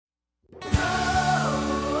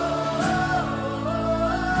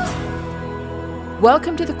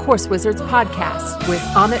Welcome to the Course Wizards podcast with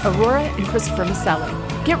Amit Arora and Christopher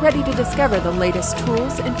Maselli. Get ready to discover the latest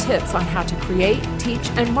tools and tips on how to create, teach,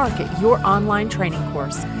 and market your online training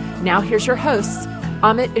course. Now here's your hosts,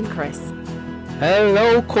 Amit and Chris.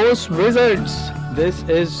 Hello, Course Wizards. This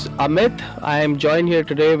is Amit. I am joined here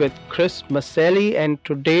today with Chris Maselli, and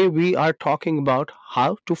today we are talking about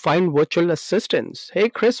how to find virtual assistants. Hey,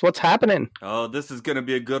 Chris, what's happening? Oh, this is going to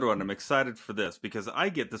be a good one. I'm excited for this because I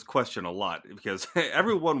get this question a lot because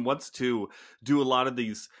everyone wants to do a lot of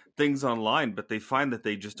these things online, but they find that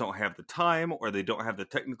they just don't have the time or they don't have the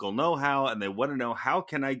technical know-how, and they want to know, how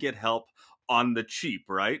can I get help on the cheap,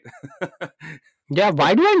 right? Yeah,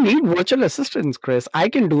 why do I need virtual assistants, Chris? I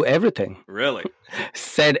can do everything. Really?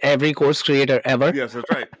 Said every course creator ever. Yes,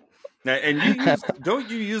 that's right. Now, and don't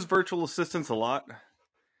you use virtual assistants a lot?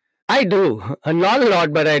 I do. Not a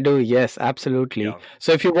lot, but I do. Yes, absolutely. Yeah.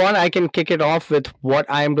 So if you want, I can kick it off with what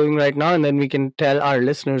I am doing right now, and then we can tell our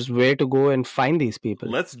listeners where to go and find these people.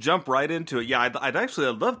 Let's jump right into it. Yeah, I'd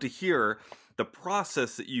love to hear the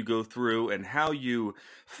process that you go through and how you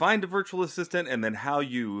find a virtual assistant, and then how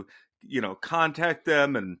you contact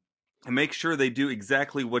them and make sure they do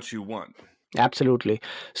exactly what you want. Absolutely.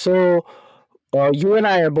 So you and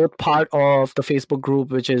I are both part of the Facebook group,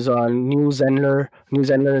 which is on New Zenler. New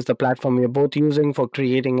Zenler is the platform we are both using for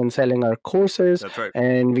creating and selling our courses. That's right.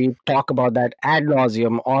 And we talk about that ad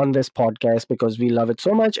nauseum on this podcast because we love it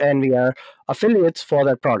so much and we are affiliates for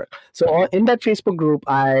that product. So in that Facebook group,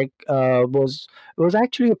 it was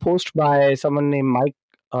actually a post by someone named Mike.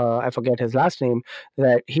 I forget his last name,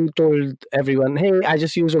 that he told everyone, hey, I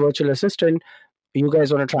just used a virtual assistant. You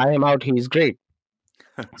guys want to try him out? He's great.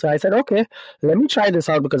 So I said, okay, let me try this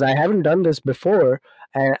out because I haven't done this before.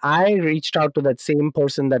 And I reached out to that same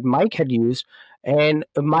person that Mike had used. And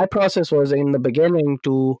my process was, in the beginning,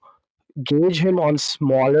 to gauge him on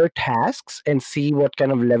smaller tasks and see what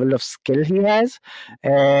kind of level of skill he has.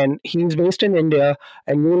 And he's based in India,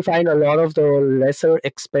 and you will find a lot of the lesser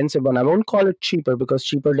expensive one. I won't call it cheaper because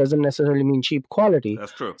cheaper doesn't necessarily mean cheap quality.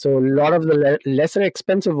 That's true. So a lot of the lesser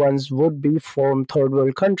expensive ones would be from third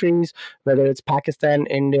world countries, whether it's Pakistan,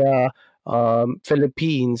 India,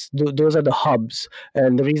 Philippines. Those are the hubs,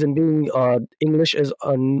 and the reason being, English is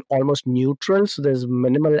almost neutral, so there's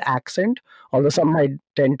minimal accent, although some might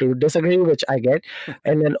tend to disagree, which I get.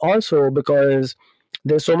 And then also because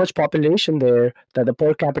there's so much population there that the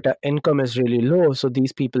per capita income is really low, so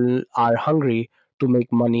these people are hungry to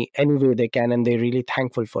make money any way they can, and they're really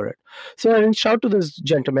thankful for it. So I reached out to this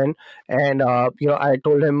gentleman, and I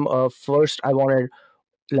told him first I wanted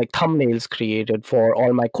like thumbnails created for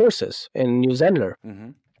all my courses in New Zenler.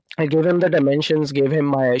 Mm-hmm. I gave him the dimensions,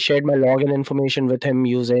 shared my login information with him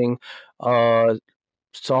using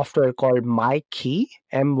software called MyKi,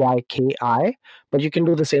 MYKI. But you can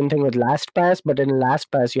do the same thing with LastPass, but in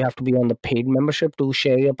LastPass you have to be on the paid membership to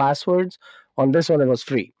share your passwords. On this one, it was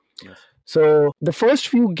free. Yes. So the first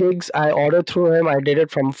few gigs I ordered through him, I did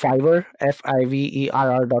it from Fiverr,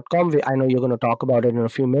 Fiverr.com. I know you're going to talk about it in a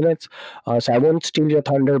few minutes, so I won't steal your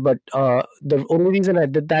thunder. But the only reason I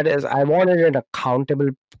did that is I wanted an accountable,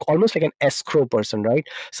 almost like an escrow person, right?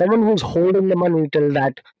 Someone who's holding the money till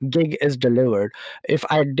that gig is delivered. If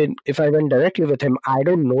I went directly with him, I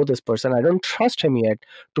don't know this person. I don't trust him yet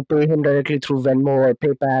to pay him directly through Venmo or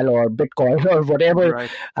PayPal or Bitcoin or whatever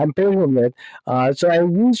Right. I'm paying him with. So I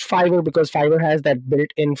used Fiverr because Fiverr has that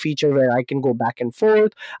built-in feature where I can go back and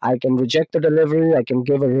forth. I can reject the delivery. I can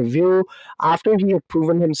give a review. After he had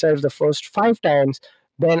proven himself the first 5 times,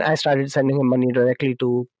 then I started sending him money directly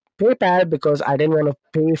to PayPal because I didn't want to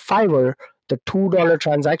pay Fiverr the $2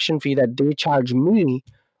 transaction fee that they charge me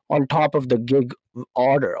on top of the gig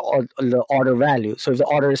order or the order value. So if the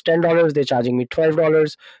order is $10, they're charging me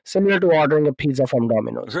 $12, similar to ordering a pizza from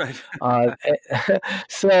Domino's. Right.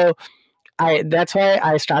 So that's why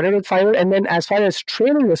I started with Fiverr. And then as far as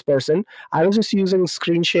training this person, I was just using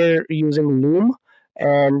screen share using Loom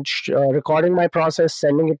and recording my process,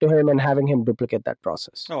 sending it to him, and having him duplicate that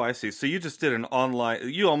process. Oh, I see. So you just did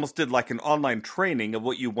you almost did like an online training of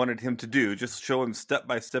what you wanted him to do, just show him step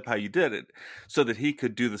by step how you did it so that he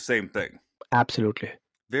could do the same thing. Absolutely.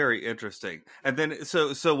 Very interesting. And then,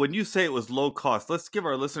 so when you say it was low cost, let's give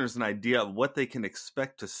our listeners an idea of what they can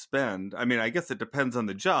expect to spend. I mean, I guess it depends on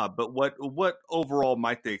the job, but what overall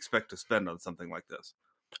might they expect to spend on something like this?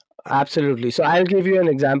 Absolutely. So I'll give you an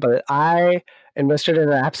example. I invested in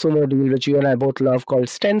an AppSumo deal, which you and I both love, called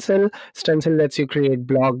Stencil. Stencil lets you create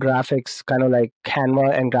blog graphics, kind of like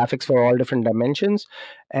Canva, and graphics for all different dimensions.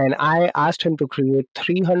 And I asked him to create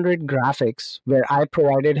 300 graphics where I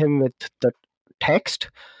provided him with the text.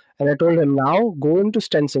 And I told him, now go into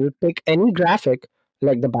Stencil, pick any graphic,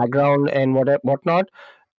 like the background and whatnot,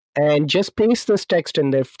 and just paste this text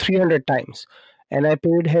in there 300 times. And I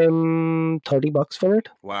paid him $30 for it.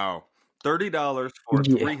 Wow. $30 for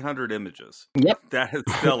Yeah. 300 images. Yep. That is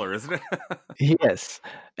stellar, isn't it? Yes.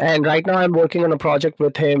 And right now I'm working on a project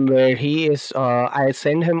with him where I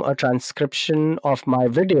send him a transcription of my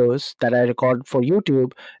videos that I record for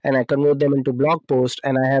YouTube, and I convert them into blog posts,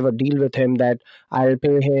 and I have a deal with him that I'll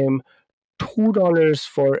pay him $2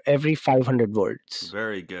 for every 500 words.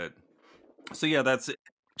 Very good. So yeah, that's it.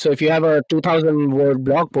 So if you have a 2,000 word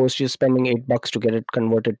blog post, you're spending $8 to get it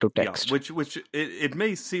converted to text. Yeah, which it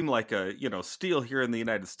may seem like a steal here in the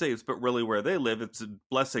United States, but really where they live, it's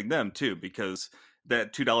blessing them too, because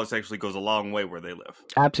that $2 actually goes a long way where they live.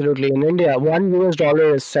 Absolutely. In India,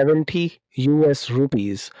 $1 is 70 US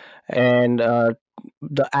rupees, and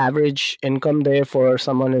the average income there for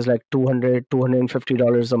someone is like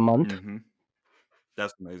 $250 a month. Mm-hmm.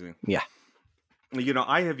 That's amazing. Yeah.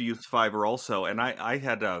 I have used Fiverr also, and I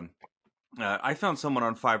had I found someone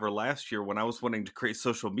on Fiverr last year when I was wanting to create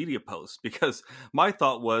social media posts, because my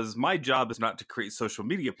thought was my job is not to create social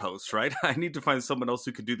media posts, right? I need to find someone else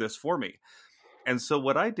who could do this for me. And so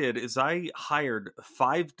what I did is I hired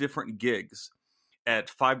 5 different gigs at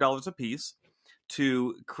 $5 a piece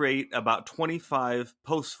to create about 25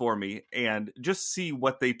 posts for me and just see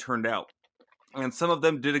what they turned out. And some of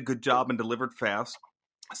them did a good job and delivered fast.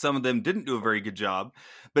 Some of them didn't do a very good job,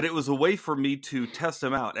 but it was a way for me to test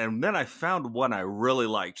them out. And then I found one I really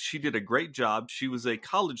liked. She did a great job. She was a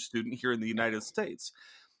college student here in the United States.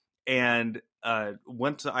 And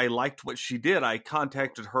once I liked what she did, I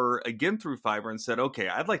contacted her again through Fiverr and said, okay,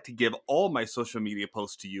 I'd like to give all my social media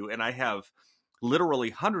posts to you. And I have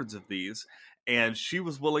literally hundreds of these. And she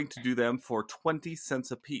was willing to do them for 20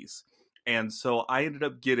 cents a piece. And so I ended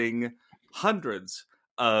up getting hundreds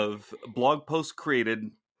of blog posts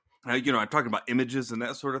created. I'm talking about images and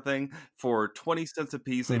that sort of thing for 20 cents a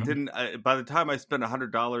piece. Mhm. It didn't, by the time I spent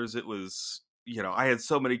 $100, it was, I had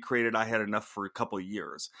so many created, I had enough for a couple of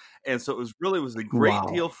years. And so it was a great Wow.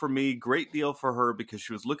 deal for me, great deal for her, because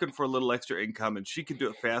she was looking for a little extra income and she could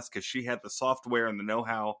do it fast because she had the software and the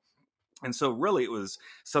know-how. And so really it was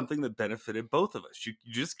something that benefited both of us. You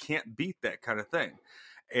just can't beat that kind of thing.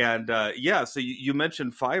 And so you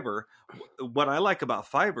mentioned Fiverr. What I like about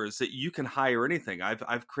Fiverr is that you can hire anything.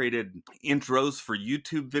 I've created intros for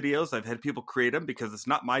YouTube videos. I've had people create them because it's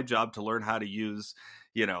not my job to learn how to use,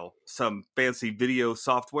 some fancy video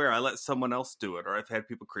software. I let someone else do it. Or I've had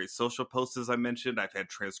people create social posts, as I mentioned. I've had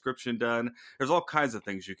transcription done. There's all kinds of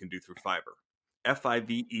things you can do through Fiverr.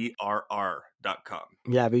 Fiverr.com.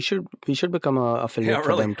 Yeah, we should become a affiliate for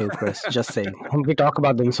really. them too, Chris. Just saying. We talk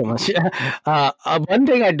about them so much. One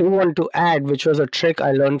thing I do want to add, which was a trick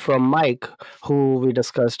I learned from Mike, who we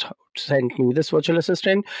discussed, sent me this virtual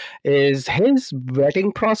assistant, is his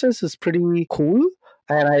vetting process is pretty cool.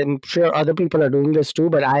 And I'm sure other people are doing this too,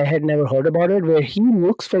 but I had never heard about it, where he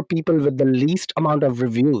looks for people with the least amount of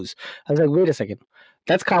reviews. I was like, wait a second.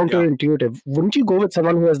 That's counterintuitive. Wouldn't you go with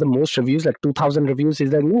someone who has the most reviews, like 2,000 reviews?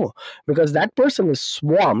 He's like, no, because that person is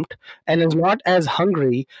swamped and is not as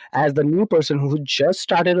hungry as the new person who just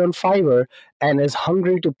started on Fiverr and is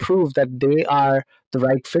hungry to prove that they are the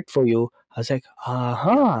right fit for you. I was like,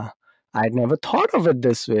 I'd never thought of it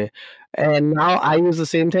this way. And now I use the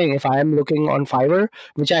same thing. If I am looking on Fiverr,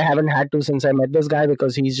 which I haven't had to since I met this guy,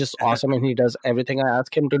 because he's just awesome and he does everything I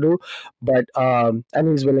ask him to do, but and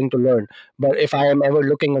he's willing to learn. But if I am ever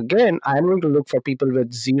looking again, I'm going to look for people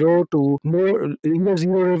with either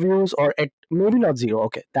zero reviews or maybe not zero.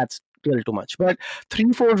 Okay, that's a little too much, but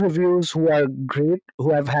 3-4 reviews who are great,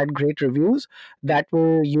 who have had great reviews. That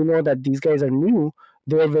way, that these guys are new.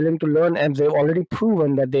 They're willing to learn, and they've already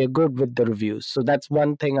proven that they're good with the reviews. So that's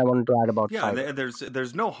one thing I wanted to add about Fiverr. Yeah,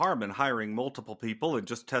 there's no harm in hiring multiple people and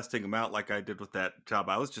just testing them out, like I did with that job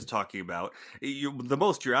I was just talking about. The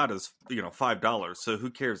most you're out is $5. So who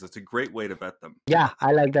cares? It's a great way to vet them. Yeah,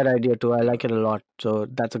 I like that idea too. I like it a lot. So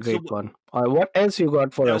that's a great one. What else you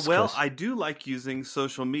got for us, Well, Chris? I do like using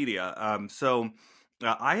social media.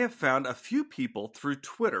 I have found a few people through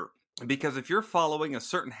Twitter. Because if you're following a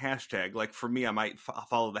certain hashtag, like for me, I might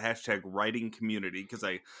follow the hashtag writing community because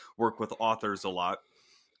I work with authors a lot.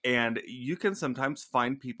 And you can sometimes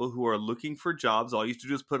find people who are looking for jobs. All you have to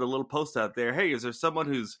do is put a little post out there. Hey, is there someone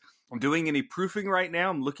who's doing any proofing right now,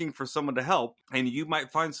 I'm looking for someone to help, and you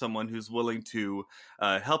might find someone who's willing to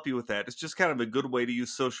help you with that. It's just kind of a good way to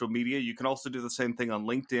use social media. You can also do the same thing on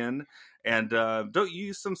LinkedIn. And don't you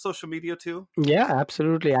use some social media too? Yeah,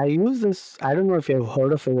 absolutely. I use this. I don't know if you've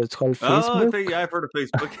heard of it. It's called Oh, Facebook. yeah, I've heard of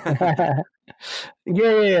Facebook.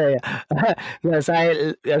 Yeah. Yes,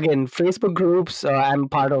 again, Facebook groups, I'm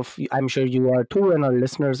part of. I'm sure you are too, and our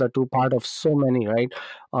listeners are too, part of so many, right?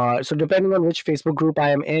 So depending on which Facebook group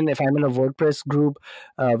I am in, if I'm in a WordPress group,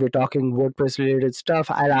 we're talking WordPress related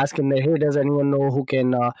stuff, I'll ask in there, hey, does anyone know who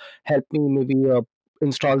can help me maybe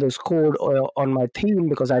install this code on my theme,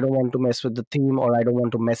 because I don't want to mess with the theme, or I don't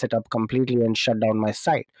want to mess it up completely and shut down my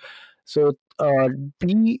site. So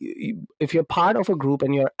if you're part of a group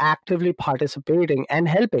and you're actively participating and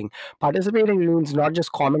helping, participating means not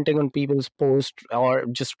just commenting on people's posts or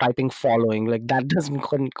just typing following, like that doesn't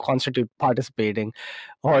constitute participating,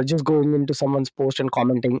 or just going into someone's post and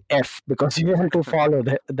commenting F because you want to follow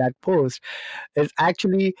that post. It's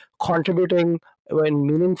actually contributing in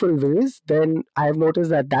meaningful ways. Then I've noticed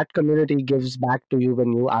that community gives back to you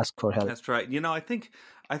when you ask for help. That's right.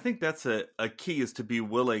 I think that's a key, is to be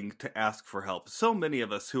willing to ask for help. So many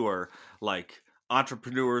of us who are like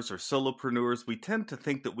entrepreneurs or solopreneurs, we tend to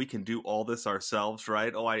think that we can do all this ourselves,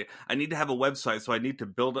 right? Oh, I need to have a website, so I need to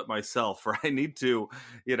build it myself, or I need to,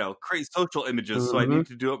 create social images, so I Mm-hmm. need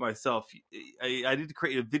to do it myself. I need to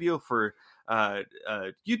create a video for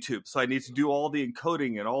YouTube, so I need to do all the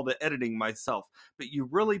encoding and all the editing myself. But you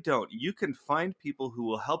really don't. You can find people who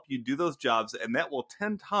will help you do those jobs, and that will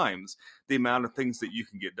 10 times the amount of things that you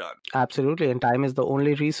can get done. Absolutely. And time is the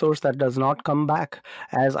only resource that does not come back.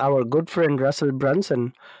 As our good friend Russell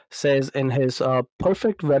Brunson says in his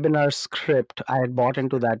perfect webinar script, I had bought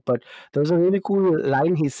into that, but there was a really cool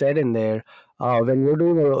line he said in there. When you're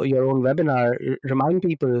doing your own webinar, remind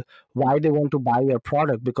people why they want to buy your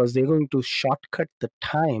product, because they're going to shortcut the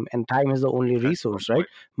time, and time is the only resource, right?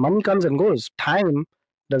 Money comes and goes. Time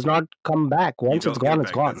does not come back. Once it's gone,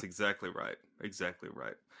 it's gone. That's exactly right. Exactly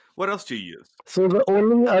right. What else do you use? So the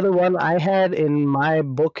only other one I had in my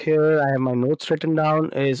book here, I have my notes written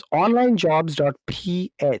down, is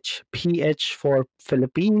onlinejobs.ph. PH for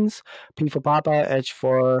Philippines, P for Papa, H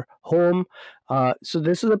for home. So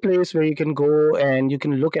this is a place where you can go and you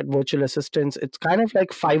can look at virtual assistants. It's kind of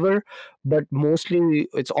like Fiverr, but mostly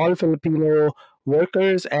it's all Filipino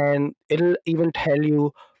workers, and it'll even tell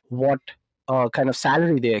you what kind of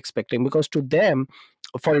salary they're expecting, because to them,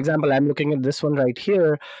 for example, I'm looking at this one right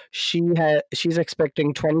here. She's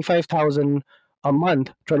expecting 25,000 a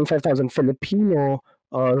month, 25,000 Filipino,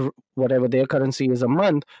 or whatever their currency is, a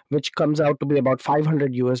month, which comes out to be about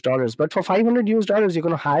 $500. But for $500, you're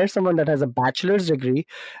going to hire someone that has a bachelor's degree,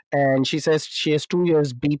 and she says she has 2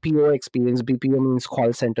 years BPO experience. BPO means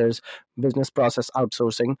call centers, business process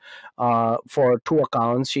outsourcing, for 2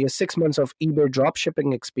 accounts. She has 6 months of eBay drop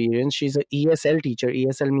shipping experience. She's an ESL teacher.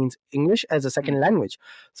 ESL means English as a second language.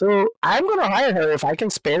 So I'm going to hire her if I can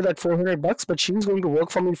spare that $400, but she's going to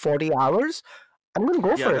work for me 40 hours. I'm going to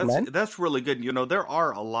go for it, man. That's really good. There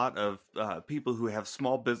are a lot of people who have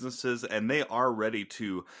small businesses, and they are ready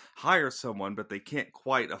to hire someone, but they can't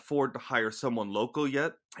quite afford to hire someone local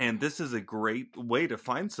yet. And this is a great way to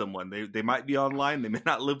find someone. They might be online, they may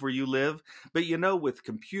not live where you live, but with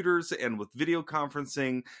computers and with video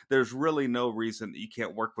conferencing, there's really no reason that you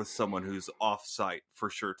can't work with someone who's off-site for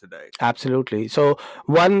sure today. Absolutely. So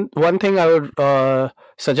one thing I would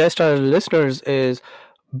suggest our listeners is,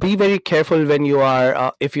 be very careful when you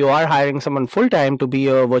are if you are hiring someone full-time to be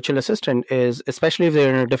a virtual assistant, is especially if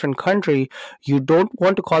they're in a different country, you don't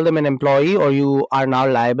want to call them an employee, or you are now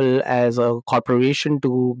liable as a corporation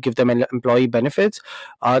to give them employee benefits.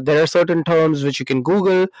 There are certain terms which you can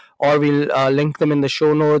Google, or we'll link them in the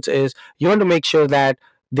show notes. Is you want to make sure that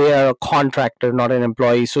they are a contractor, not an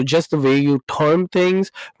employee. So just the way you term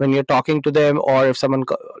things when you're talking to them, or if someone,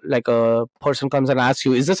 like a person, comes and asks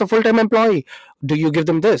you, is this a full-time employee? Do you give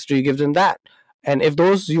them this? Do you give them that? And if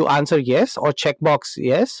those you answer yes, or checkbox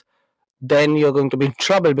yes, then you're going to be in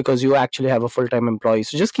trouble, because you actually have a full-time employee.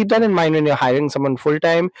 So just keep that in mind when you're hiring someone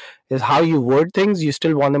full-time, is how you word things. You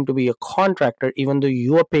still want them to be a contractor, even though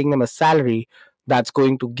you are paying them a salary that's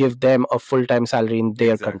going to give them a full-time salary in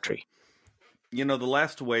their country. The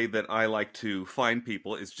last way that I like to find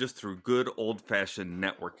people is just through good old-fashioned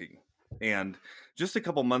networking. And just a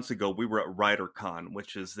couple months ago, we were at WriterCon,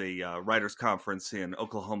 which is a writers conference in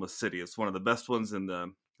Oklahoma City. It's one of the best ones in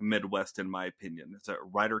the Midwest, in my opinion. It's at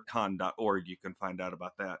writercon.org. You can find out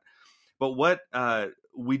about that. But what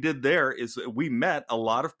we did there is we met a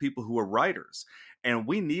lot of people who are writers. and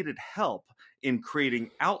we needed help in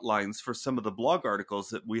creating outlines for some of the blog articles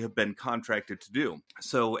that we have been contracted to do.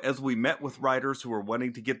 So as we met with writers who were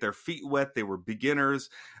wanting to get their feet wet, they were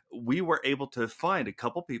beginners, we were able to find a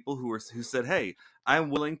couple people who said, hey,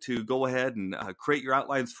 I'm willing to go ahead and create your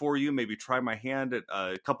outlines for you, maybe try my hand at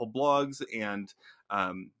a couple blogs and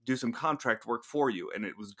do some contract work for you. And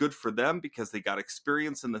it was good for them because they got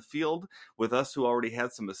experience in the field with us who already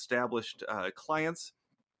had some established clients.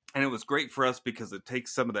 And it was great for us because it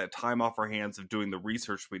takes some of that time off our hands of doing the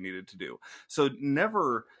research we needed to do. So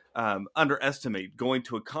never underestimate going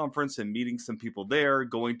to a conference and meeting some people there,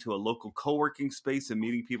 going to a local co-working space and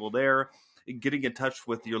meeting people there, getting in touch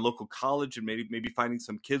with your local college and maybe finding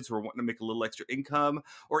some kids who are wanting to make a little extra income,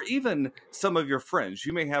 or even some of your friends.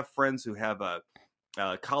 You may have friends who have a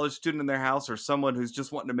college student in their house or someone who's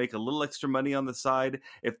just wanting to make a little extra money on the side.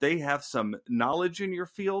 If they have some knowledge in your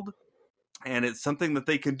field, and it's something that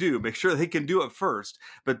they can do, make sure they can do it first.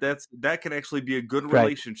 But that can actually be a good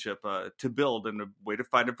relationship to build and a way to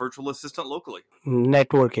find a virtual assistant locally.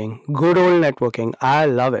 Networking, good old networking. I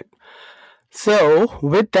love it. So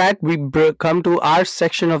with that, we come to our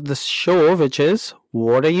section of the show, which is,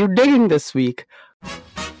 what are you digging this week?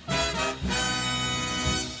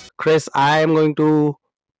 Chris, I am going to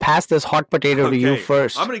pass this hot potato to you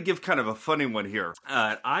first. I'm going to give kind of a funny one here.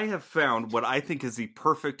 I have found what I think is the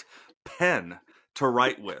perfect pen to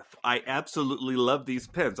write with. I absolutely love these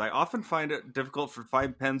pens. I often find it difficult to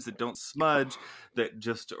find pens that don't smudge, that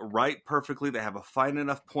just write perfectly, that have a fine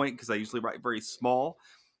enough point, because I usually write very small.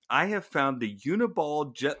 I have found the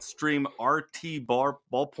Uniball Jetstream RT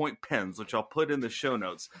ballpoint pens, which I'll put in the show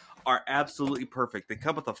notes, are absolutely perfect. They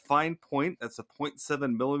come with a fine point, that's a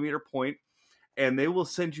 0.7 millimeter point, and they will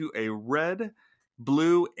send you a red,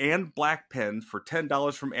 blue, and black pen for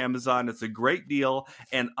 $10 from Amazon. It's a great deal,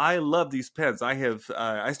 and I love these pens.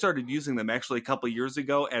 I started using them actually a couple years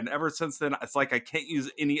ago, and ever since then, it's like I can't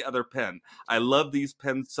use any other pen. I love these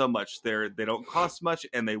pens so much. They don't cost much,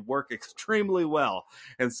 and they work extremely well.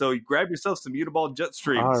 And so you grab yourself some Uniball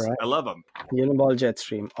Jetstreams. All right. I love them. Uniball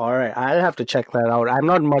Jetstream. All right. I'll have to check that out. I'm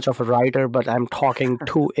not much of a writer, but I'm talking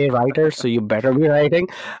to a writer, so you better be writing.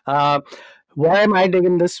 What am I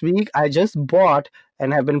digging this week? I just bought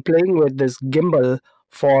and have been playing with this gimbal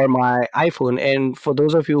for my iPhone. And for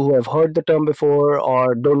those of you who have heard the term before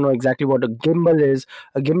or don't know exactly what a gimbal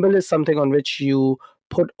is something on which you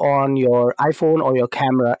put on your iPhone or your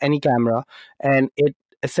camera, any camera, and it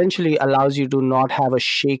essentially allows you to not have a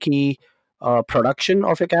shaky production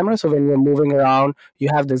of your camera. So when you're moving around, you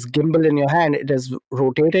have this gimbal in your hand. It is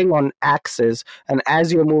rotating on axis, and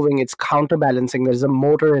as you're moving, it's counterbalancing. There's a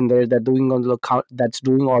motor in there that's doing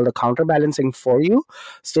all the counterbalancing for you.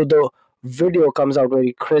 So the video comes out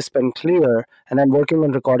very crisp and clear. And I'm working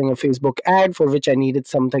on recording a Facebook ad for which I needed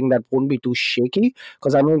something that won't be too shaky,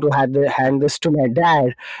 because I'm going to hand this to my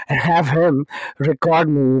dad and have him record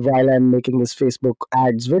me while I'm making this Facebook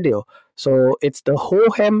ads video. So it's the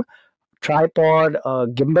Hohem tripod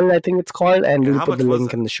gimbal, I think it's called, and we'll put the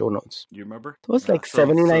link in the show notes. Do you remember? It was like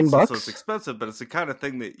 $79. So it's expensive, but it's the kind of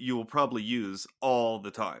thing that you will probably use all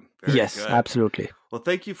the time. Yes, good. Absolutely. Well,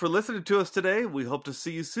 thank you for listening to us today. We hope to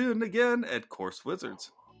see you soon again at Course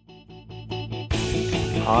Wizards.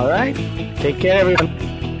 All right. Take care, everyone.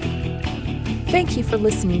 Thank you for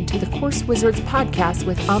listening to the Course Wizards podcast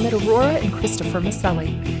with Amit Arora and Christopher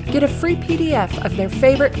Maselli. Get a free PDF of their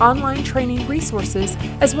favorite online training resources,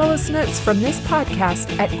 as well as notes from this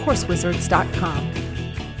podcast at CourseWizards.com.